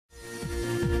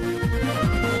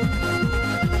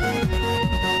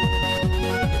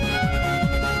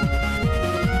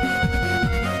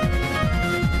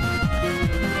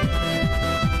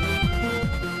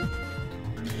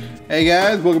Hey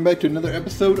guys, welcome back to another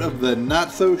episode of the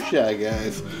Not So Shy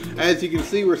Guys. As you can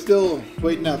see, we're still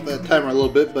waiting out that timer a little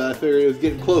bit, but I figured it was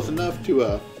getting close enough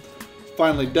to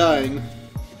finally dying.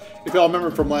 If y'all remember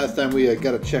from last time, we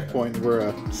got a checkpoint.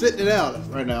 We're sitting it out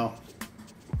right now.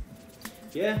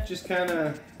 Yeah, just kind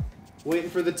of waiting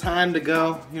for the time to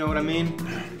go, you know what I mean?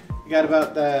 We got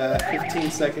about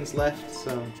 15 seconds left,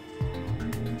 so...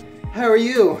 How are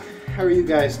you? How are you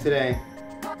guys today?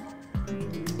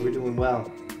 We're doing well.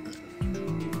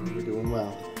 We're doing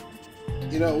well.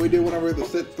 You know what we do whenever we have to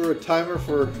sit through a timer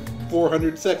for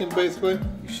 400 seconds, basically?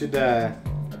 You should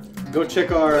go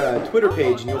check our Twitter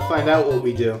page and you'll find out what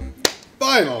we do.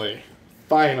 Finally!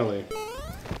 Finally.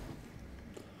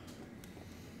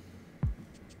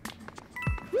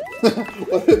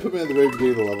 Why did they put me at the very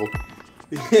beginning of the level?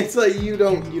 It's like you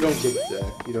don't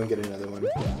get another one.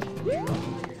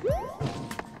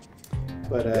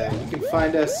 But you can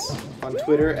find us on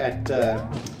Twitter at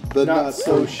the Not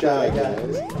So Shy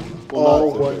Guys. Well,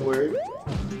 all so one shy. word.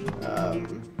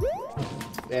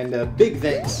 And big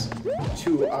thanks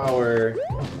to our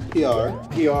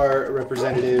PR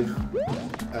representative,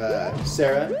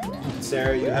 Sarah.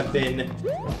 Sarah, you have been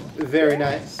very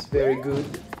nice, very good,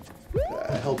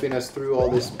 helping us through all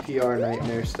this PR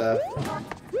nightmare stuff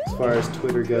as far as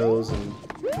Twitter goes and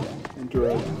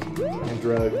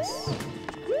drugs.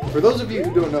 For those of you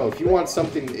who don't know, if you want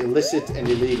something illicit and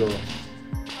illegal,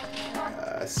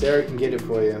 Sarah can get it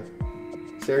for you.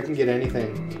 Sarah can get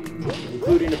anything,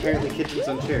 including apparently kitchens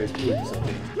on chairs. Ooh,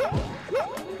 something.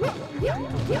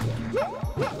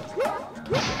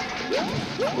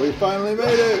 We finally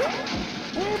made it!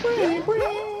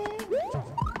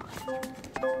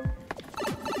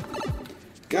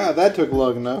 God, that took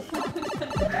long enough.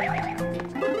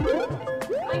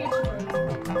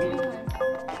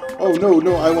 Oh,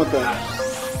 no, I want that.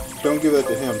 Don't give that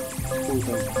to him. Please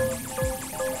don't.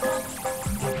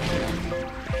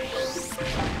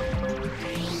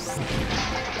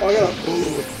 Oh, I got a...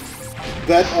 Ooh.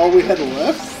 That all we had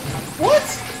left? What?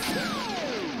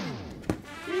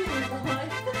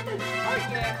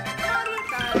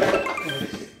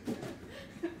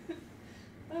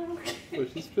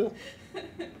 What'd she spill?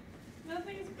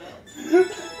 Nothing spilled.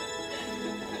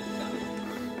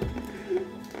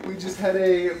 We just had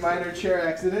a minor chair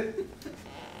accident.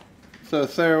 So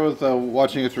Sarah was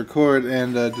watching us record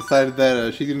and decided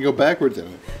that she's gonna go backwards in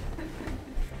it.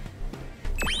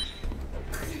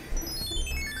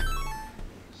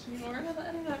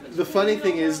 The funny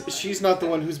thing is, she's not the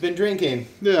one who's been drinking.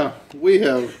 Yeah, we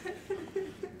have.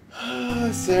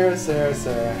 Sarah.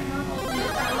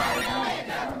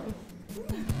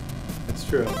 That's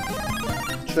true.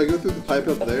 Should I go through the pipe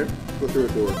up there? Go through a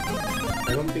door.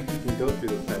 I don't think you can go through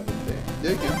the pipe up there.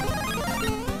 Yeah, you can.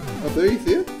 Up there, you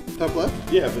see it? Top left?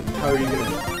 Yeah, but how are you gonna...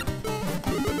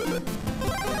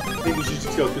 I think you should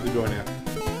just go through the door now.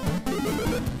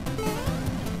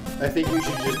 I think you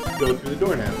should just go through the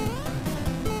door now.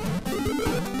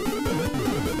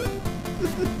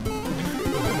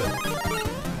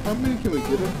 How many can we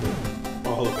get up there?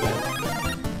 All of them.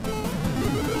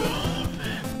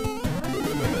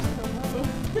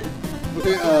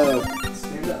 Okay,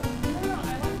 Stand up.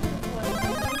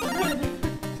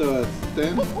 so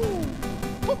stand.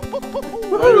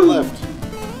 Right or left?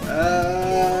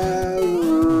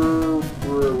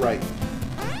 Right.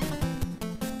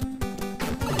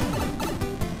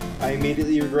 I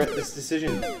immediately regret this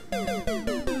decision.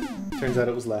 Turns out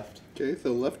it was left. Okay,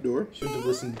 so left door. Shouldn't have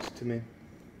listened to me.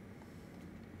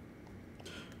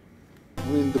 I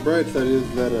mean, the bright side is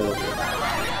that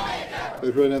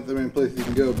there's really not that many places you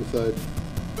can go besides.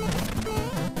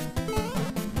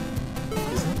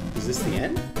 Is this the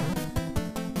end?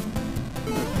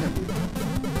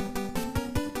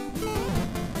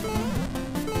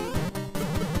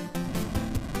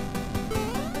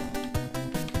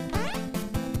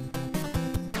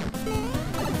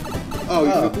 Oh,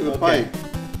 you go through the okay. pipe.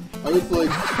 I was like,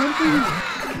 something.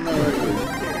 No, right here.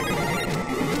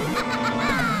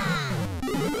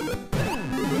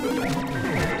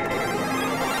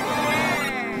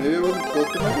 Maybe I wasn't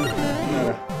supposed to have it? No.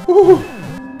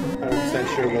 100%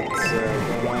 sure what's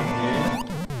going on here.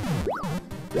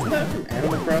 Isn't that from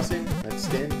Animal Crossing? That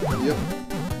skin? Yep.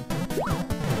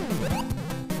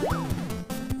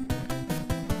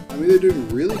 I mean, they're doing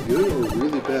really good or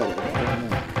really bad. I don't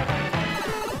know.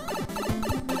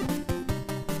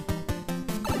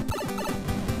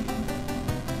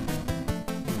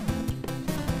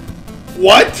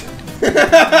 What?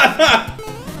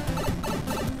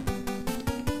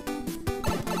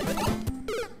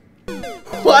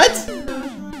 What?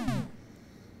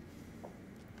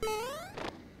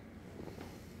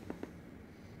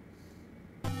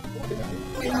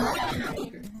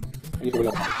 need to go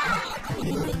down.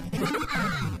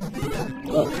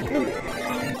 Oh.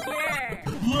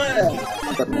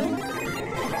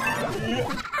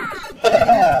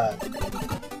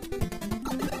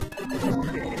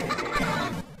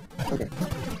 Okay.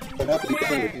 So now to be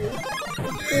here.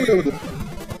 There we go with this.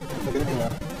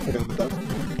 Okay, with that.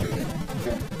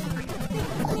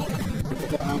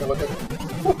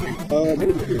 Okay.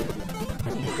 Maybe we're here.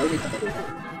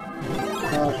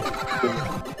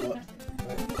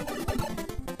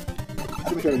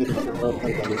 I'm sure I need to see that?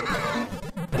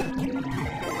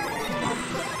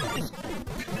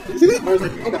 I was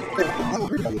like, oh,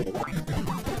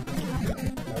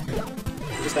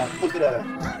 Just look at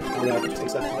interesting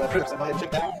stuff. Tricks I might have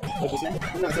checked out. What you see?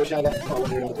 I'm not so shy that I'll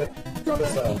wonder a little bit. From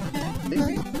this,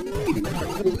 maybe.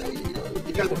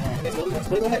 You guys go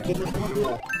ahead. Do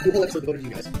a whole episode devoted to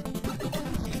you guys.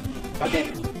 Okay.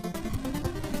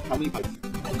 how many pipes?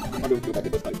 I'm going to go back to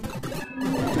this pipe. 2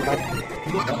 pipes.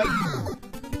 You want that pipe?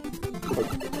 2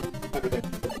 pipes. Pipe right there.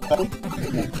 That one?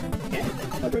 Yeah.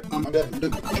 That's it. I'm done.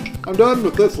 I'm done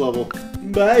with this level.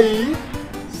 Bye.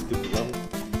 Stupid level.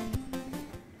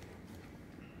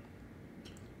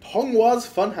 Tonghwa's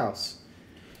Funhouse.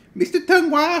 Mr.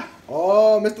 Tonghwa!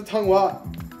 Oh, Mr. Tonghwa.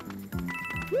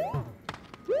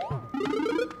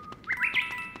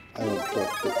 I don't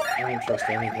trust it. I don't trust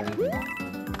anything.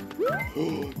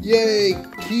 Yay!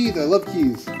 Keys! I love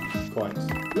keys. Coins.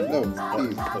 No,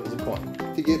 keys. That was a coin.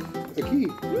 To get a key.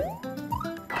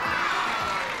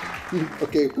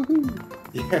 Okay, woohoo!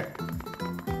 Yeah.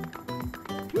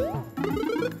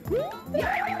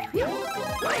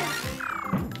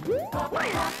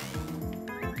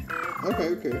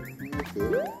 Okay. That's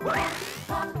good.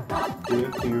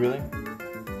 Do you really?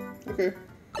 Okay.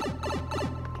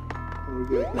 What do we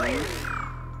get here?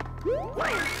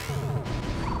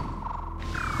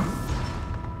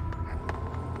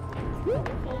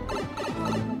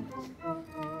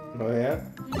 Oh yeah?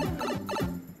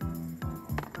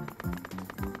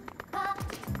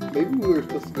 Maybe we were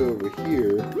supposed to go over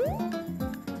here.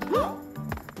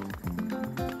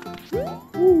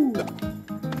 Woo.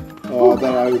 Oh, I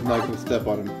thought I was not going to step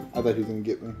on him. I thought he was going to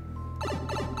get me.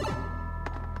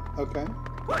 Okay.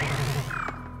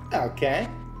 Okay.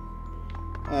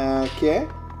 Okay.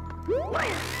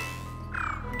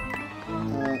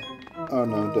 Oh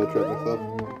no, did I trap myself?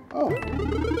 Oh.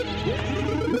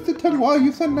 Mr. Tonghwa,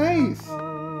 you're so nice!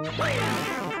 Oh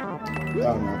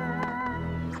no.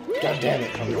 God damn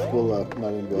it, This Tonghwa. will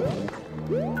not end well for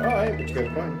me. Alright, but you got a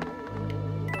coin.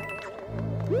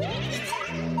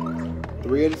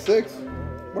 3 out of 6.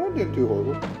 We're not doing too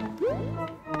horrible.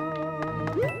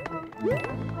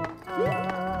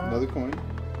 Another coin.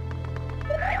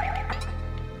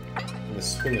 And the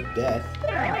swing of death.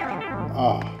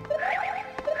 Ah.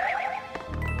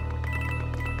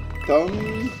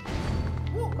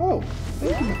 Oh,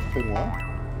 thank you, Mr. Tonghwa.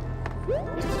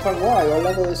 Mr. Tonghwa, your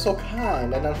level is so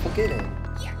kind and unforgiving.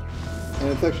 And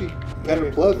it's actually kind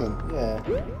of pleasant. Yeah.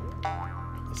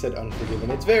 I said unforgiving.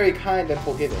 It's very kind and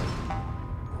forgiving.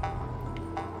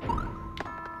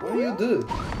 What do you do?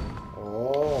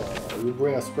 Oh, you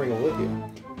bring a sprinkle with you.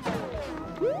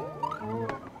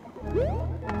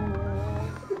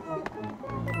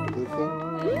 This thing?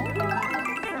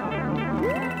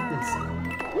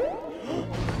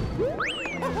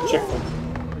 Checkpoint.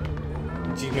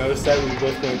 Did you notice that we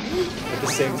both went at the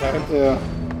same time? Yeah.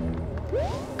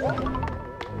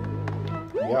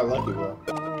 You got lucky, bro.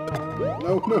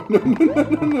 No,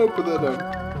 put that down.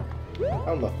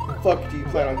 How the fuck do you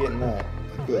plan on getting that?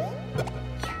 Like this.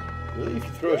 Really? If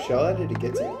you throw a shell at it, it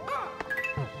gets it?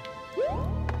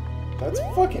 That's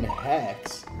fucking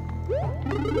hacks.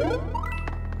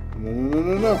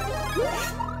 No.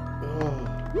 Oh.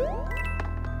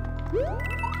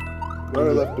 Right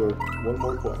or left door? One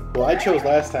more coin. Well, I chose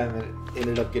last time and it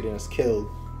ended up getting us killed.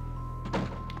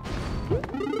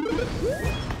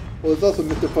 Well, it's also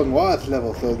Mr. Tonghwa's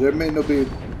level, so there may not be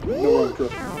no wrong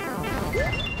trip.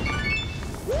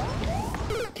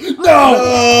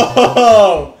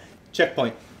 No!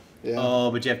 Checkpoint. Yeah.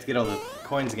 Oh, but you have to get all the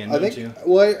coins again, I don't think. you?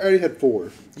 Well, I already had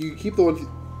 4. You keep the ones.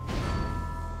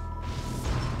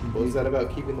 What was that about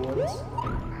keeping the ones?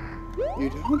 You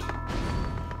don't.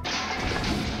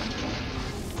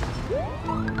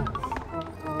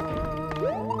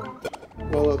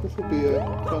 Well, this will be a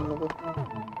fun level.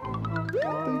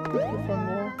 Thanks, Mr.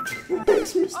 Tonghwa.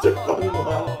 Thanks, Mr. Tonghwa.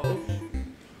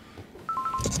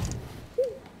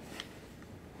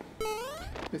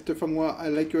 Mr. Tonghwa, I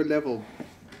like your level.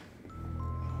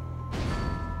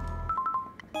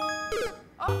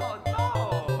 Oh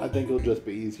no! I think it'll just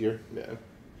be easier. Yeah.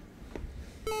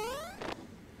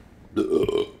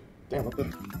 Damn, what the?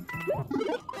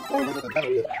 Oh, no, that's kind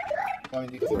of weird. I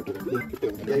mean, you can see what you're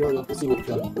doing. Yeah, you'll see what we've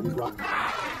done. What we've rocked.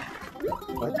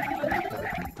 What?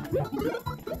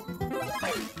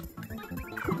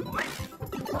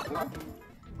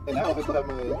 And now I still have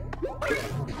my...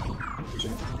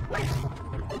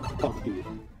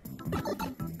 pumpkin.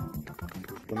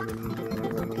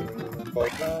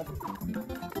 Like that.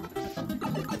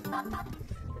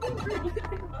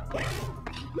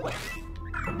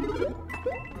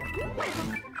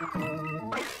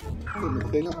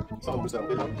 Someone who's not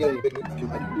big on. Yeah, you didn't do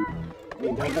that. I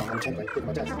mean, don't know. I'm checking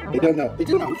my test. They don't know. They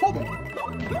do know. Fuck them.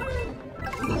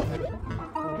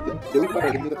 Did we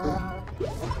fire? Did we do the fire?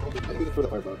 I did it for the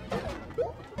fireball.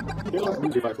 Here's how to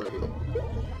use your fire plug.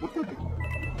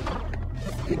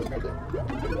 What's that?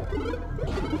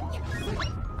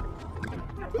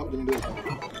 Oh, didn't do it.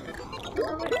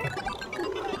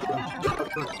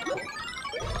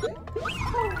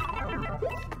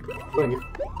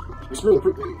 You're screwing the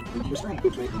proof. You're screwing the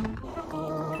proof, mate.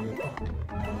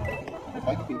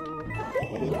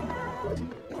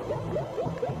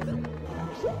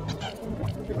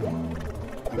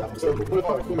 So, what if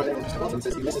I my editing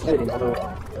says this is editing,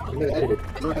 although you never edited.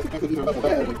 No, it has to do with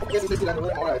I guess it says you got to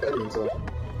learn more out of editing, so.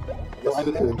 No, I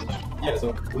didn't edit. Yeah,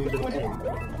 so we need to learn editing.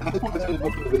 I think I edited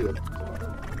most of the video.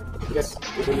 I guess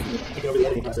we're taking over the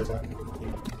editing process now.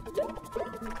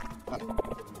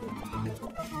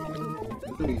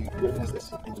 Pretty What is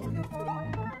this?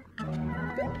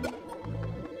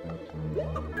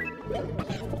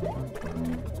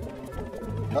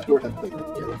 not your head thing. Yeah,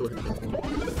 go ahead.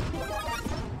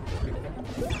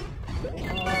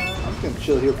 I'm just gonna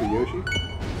chill here for Yoshi.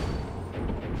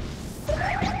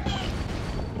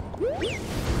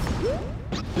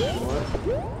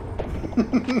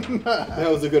 That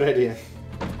was a good idea.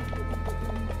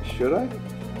 Should I? I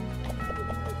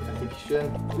think you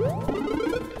should.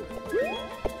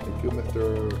 Thank you,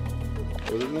 Mr. What's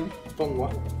his name? Fenghua.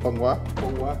 Fenghua?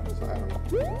 Fenghua? So I don't know.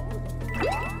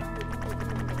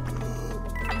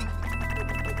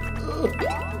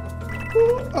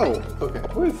 Oh, Okay.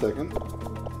 wait a second.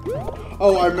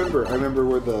 Oh, I remember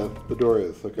where the door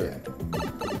is. Okay.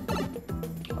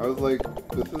 I was like,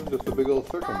 this is just a big old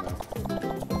circle now.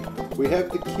 We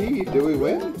have the key. Do we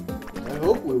win? I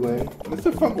hope we win.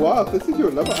 Mr. Fenghua, this is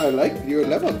your level. I like your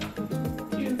level.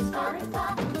 You start?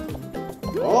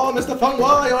 Oh, Mr.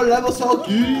 Fenghua, your level's so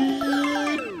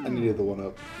good! I needed the one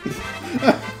up.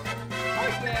 Okay.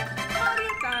 Party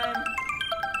time.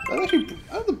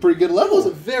 That was a pretty good That level. was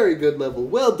a very good level.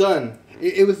 Well done.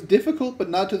 It was difficult, but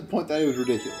not to the point that it was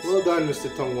ridiculous. Well done, Mr.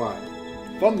 Fenghua.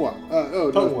 Fenghua.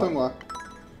 No, Fenghua. Fenghua.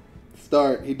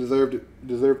 Start. He deserved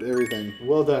everything.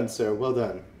 Well done, sir. Well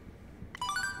done.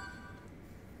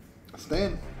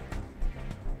 Stan.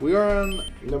 We are on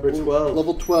Number 12.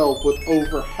 level 12 with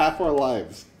over half our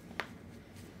lives.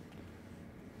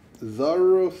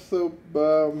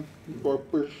 Zarosoba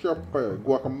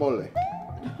guacamole.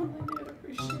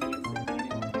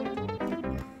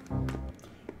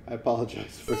 I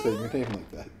apologize for saying your name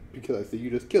like that because I see you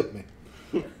just killed me.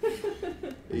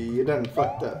 You done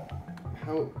fucked up.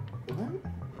 How? What?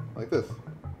 Like this.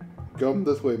 Come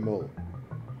this way, mole.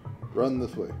 Run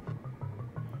this way.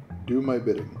 Do my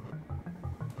bidding.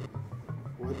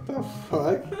 What the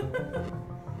fuck?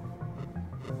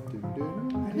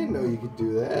 I didn't know you could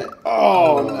do that.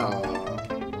 Oh no.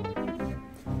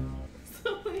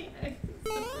 So many exits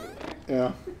everywhere.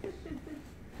 Yeah.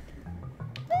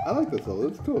 I like this level.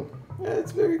 It's cool. Yeah,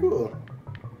 it's very cool.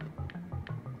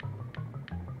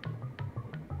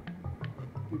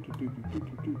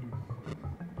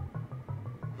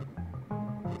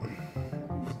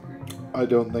 I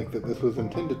don't think that this was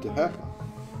intended to happen.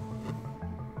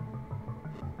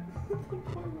 The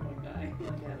poor little guy.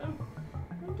 Look at him.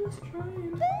 I'm just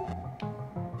trying.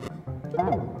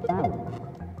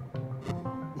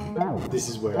 This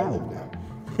is where I live now.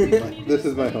 Wait, can you This do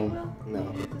is my spin home. wheel? No.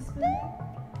 Can you just spin it?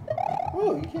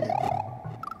 Oh, you can.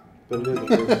 But it doesn't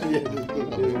work. It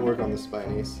doesn't work on the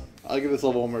Spinies. I'll give this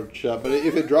level one more shot, but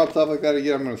if it drops off like that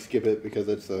again, I'm going to skip it because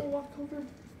it's We'll walk over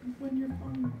when you're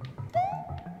fine.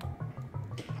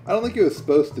 I don't think it was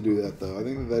supposed to do that, though. I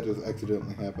think that just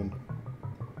accidentally happened.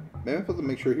 Maybe I'm supposed to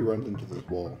make sure he runs into this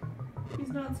wall. He's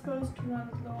not supposed to run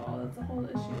into the wall. That's the whole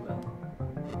issue, Will.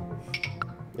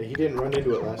 Yeah, he didn't run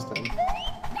into it last time.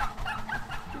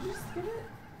 Did you skip it?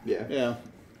 Yeah. Yeah.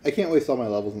 I can't waste all my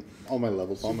levels, all my Super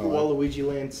life. Waluigi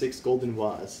Land 6 Golden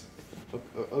Vase.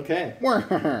 Okay.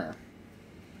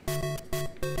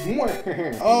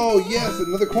 Oh, yes,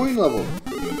 another coin level. I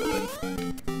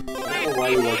don't know why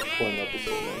you like coin levels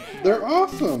so much. They're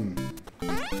awesome.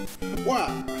 Wow.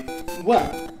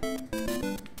 What?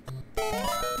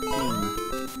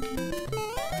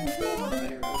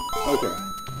 Okay.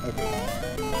 Okay.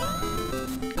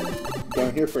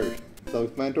 Down here first.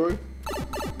 Self-explanatory.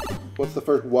 What's the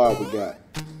first Y we got?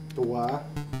 The Y.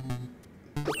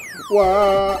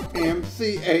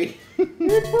 YMCA. I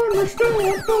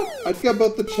just got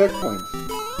about the checkpoints.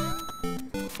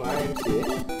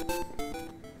 YMCA.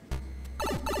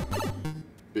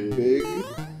 Big.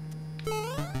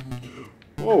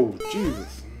 Oh,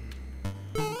 Jesus.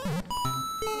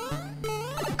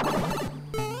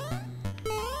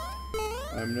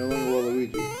 I'm no longer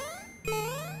Waluigi.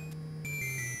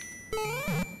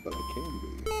 But I can be.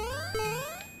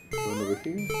 Going over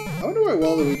here? I wonder why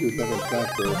Waluigi was never in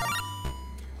Smash Bros. I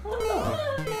don't know.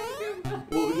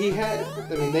 Well, he had,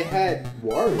 I mean, they had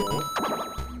Wario.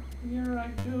 You're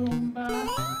a Goomba.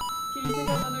 Can you pick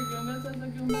up other Goombas as a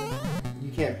Goomba?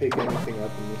 You can't pick anything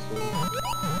up in this one.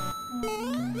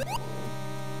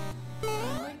 I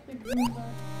like the Goomba.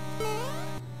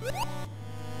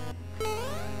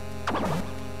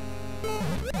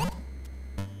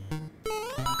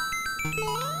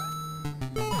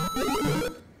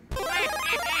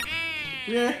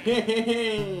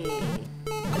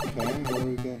 Okay, what do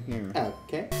we got here?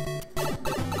 Okay.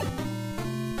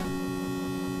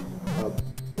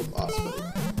 Awesome,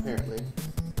 apparently.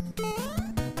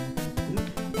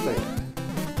 Wait.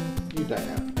 You die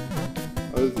now.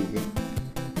 Oh, this is easy.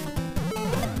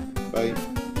 Bye.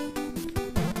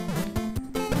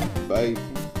 Bye.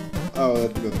 Oh,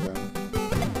 that's going to go on the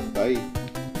ground. Bye.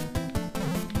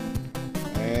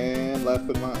 And last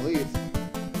but not least.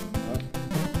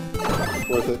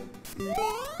 Worth it.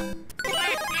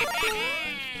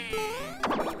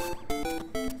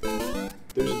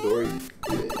 There's a door.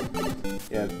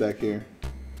 Yeah, it's back here.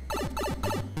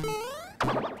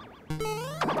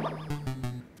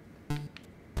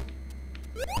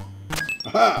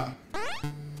 Aha!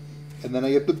 And then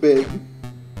I get the big.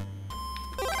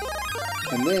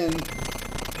 And then...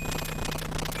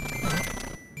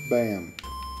 Bam.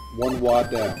 1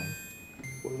 watt down.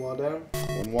 1 wall down.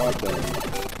 1 watt down.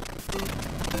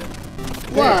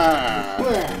 Wow!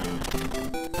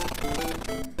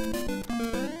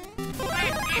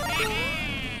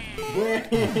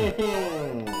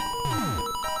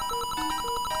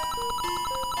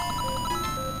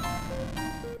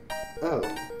 Oh.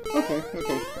 Okay,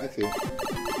 I see it.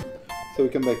 So we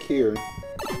come back here.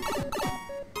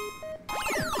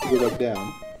 Go back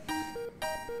down.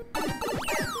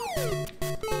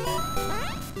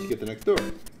 To get the next door.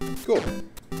 Cool.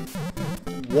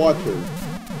 Water.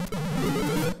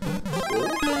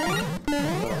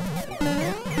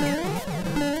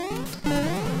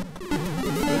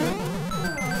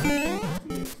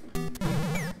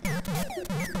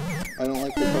 I don't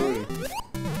like this already.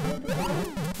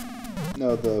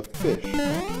 No, the fish.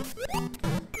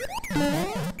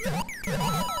 Okay,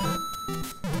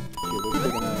 they're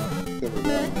taking out. Except for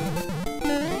that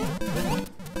one.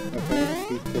 Okay,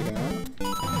 he's taken out.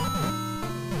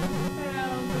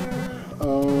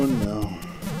 Oh no.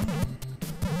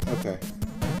 Okay.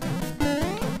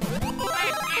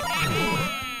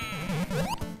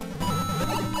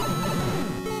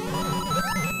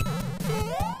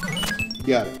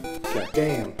 Got it. Okay.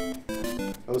 Damn.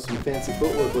 That was some fancy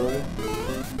footwork, brother.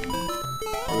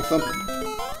 That was something.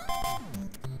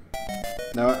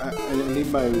 Now I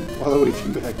need my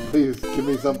Waluigi back. Please give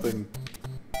me something.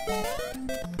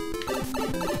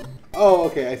 Oh,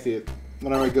 okay, I see it.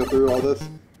 Whenever I go through all this,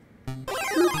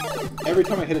 every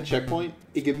time I hit a checkpoint,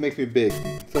 it makes me big.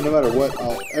 So no matter what,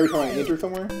 every time I enter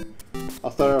somewhere,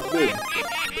 I'll start off big.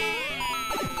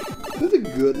 This is a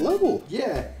good level.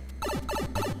 Yeah.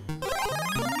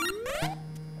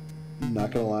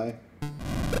 Not gonna lie.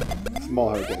 Small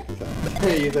heart attack is happening.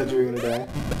 Hey, you thought you were gonna die.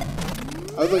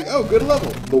 I was like, oh, good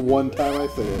level. The one time I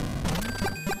say it.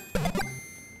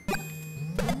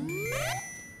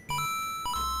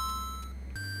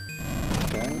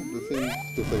 Okay, this seems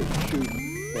just like a shoot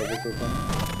level so far.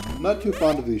 I'm not too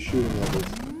fond of these shooting levels.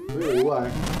 Really? Why?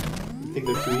 You think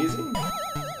they're too easy?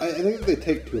 I think they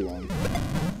take too long.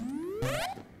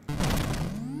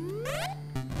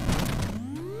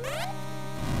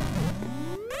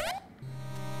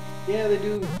 Yeah, they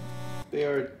do. They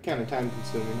are kind of time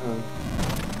consuming, huh?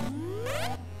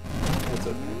 That's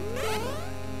okay.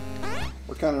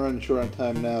 We're kind of running short on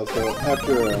time now, so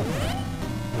after geez,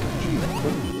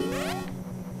 what is this?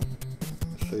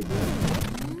 Save that.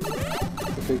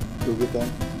 Okay, go get that.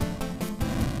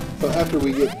 So after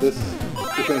we get this,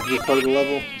 we finish this part of the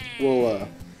level, we'll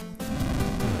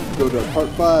go to part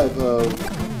 5 of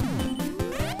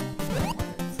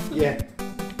Yeah.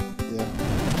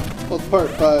 well, it's part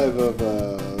 5 of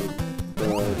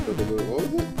what was it? Super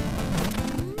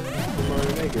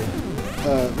Mario Maker.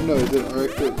 No, is it our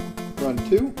extra Run 2?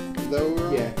 Is that what we're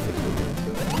on? Yeah.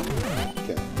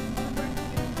 Okay.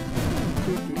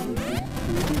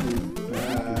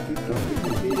 I don't think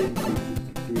we beat it.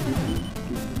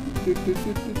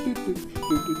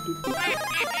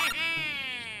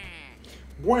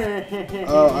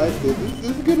 Oh, I see. This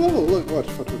is a good level. Look, watch.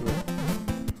 Oh,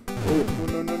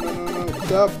 no.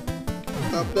 Stop.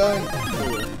 Stop dying.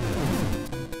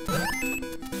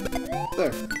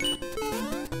 There.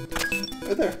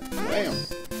 Right there. Bam.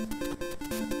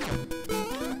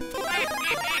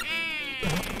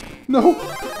 No.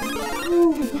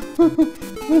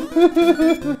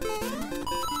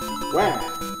 Wow.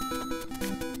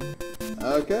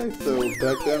 Okay, so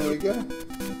back down we go.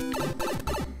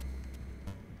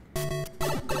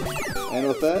 And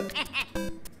with that,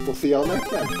 we'll see y'all next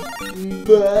time.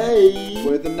 Bye.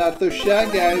 We're the Not So Shy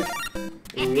Guys.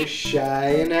 We're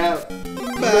shying out.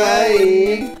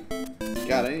 Bye.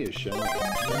 God, I need to show.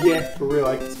 Yeah, for real,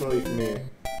 I can smell you from here.